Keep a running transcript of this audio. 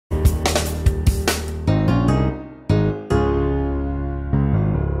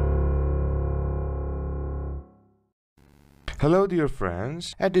Hello dear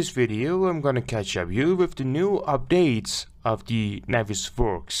friends, at this video I'm gonna catch up you with the new updates of the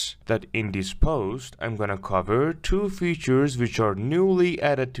Navisworks. That in this post I'm gonna cover two features which are newly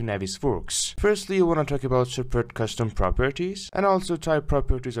added to Navisworks. Firstly, I wanna talk about separate custom properties and also type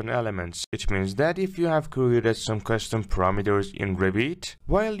properties on elements. It means that if you have created some custom parameters in Revit,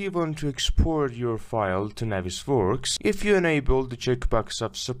 while you want to export your file to Navisworks, if you enable the checkbox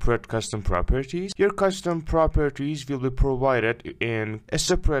of separate custom properties, your custom properties will be provided in a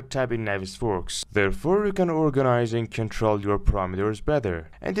separate tab in Navisworks. Therefore, you can organize and control your parameters better.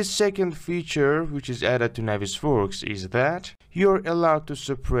 And the second feature which is added to Navisworks is that you're allowed to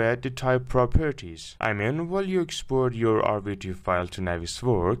separate the type properties. I mean, while you export your RVT file to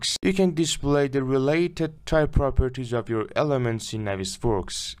Navisworks, you can display the related type properties of your elements in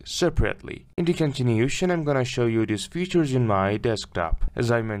Navisworks separately. In the continuation, I'm gonna show you these features in my desktop.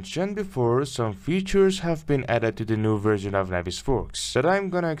 As I mentioned before, some features have been added to the new version of Navisworks, but I'm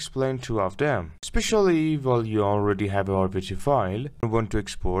gonna explain two of them. Especially while you already have a RVT file and want to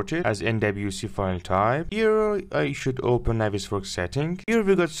export it as NWC file type. Here I should open Navisworks setting. Here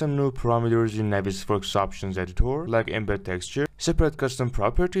we got some new parameters in Navisworks options editor like embed texture, separate custom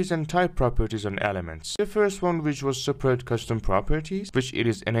properties and type properties on elements. The first one, which was separate custom properties, which it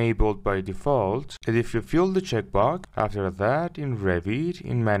is enabled by default, and if you fill the checkbox, after that in Revit,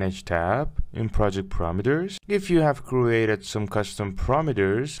 in manage tab, in project parameters, if you have created some custom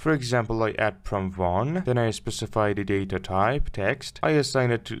parameters, for example I add prom1, then I specify the data type text, I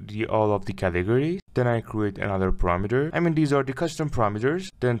assign it to all of the categories, then I create another parameter. I mean, these are the custom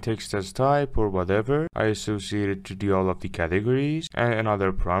parameters, then text as type or whatever, I associate it to all of the categories, and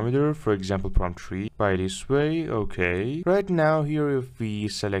another parameter, for example prom3, by this way. Okay, right now here if we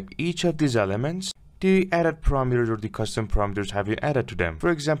select each of these elements, the added parameters or the custom parameters have been added to them.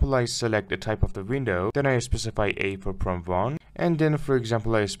 For example, I select the type of the window, then I specify A for prom1, and then for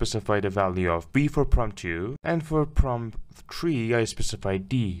example I specify the value of B for prom2, and for prom3 I specify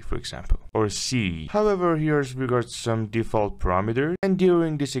D, for example, or C. However, here's we got some default parameters, and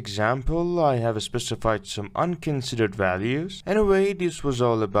during this example I have specified some unconsidered values. Anyway, this was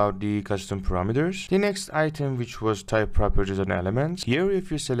all about the custom parameters. The next item, which was type properties on elements, here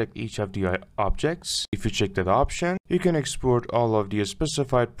if you select each of the objects, if you check that option, you can export all of the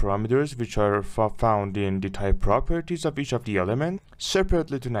specified parameters which are found in the type properties of each of the elements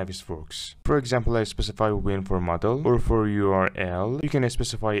separately to Navisworks. For example, I specify win for model, or for URL, you can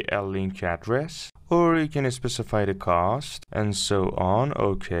specify link address, or you can specify the cost, and so on.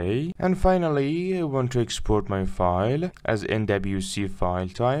 Okay, and finally I want to export my file as NWC file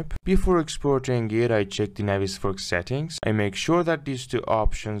type. Before exporting it, I check the Navisworks settings, I make sure that these two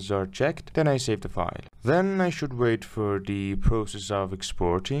options are checked, then I save the file. Then I should wait for the process of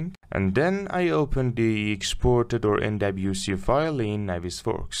exporting, and then I open the exported or NWC file in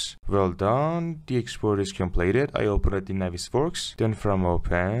Navisworks. Well done, the export is completed. I open it in Navisworks, then from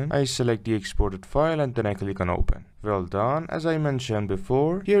open I select the exported file and then I click on open. Well done. As I mentioned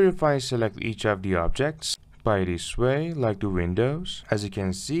before, here if I select each of the objects by this way, like the windows, as you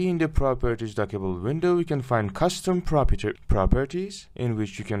can see in the properties dockable window, you can find custom properties in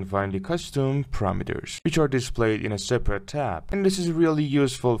which you can find the custom parameters which are displayed in a separate tab, and this is really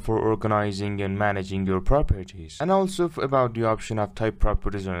useful for organizing and managing your properties. And also about the option of type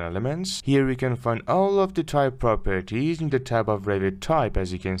properties on elements, here we can find all of the type properties in the tab of Revit type.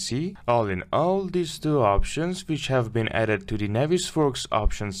 As you can see, all in all, these two options which have been added to the Navisworks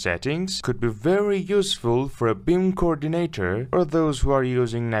option settings could be very useful for a BIM coordinator or those who are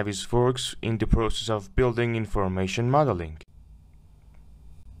using Navisworks in the process of building information modeling.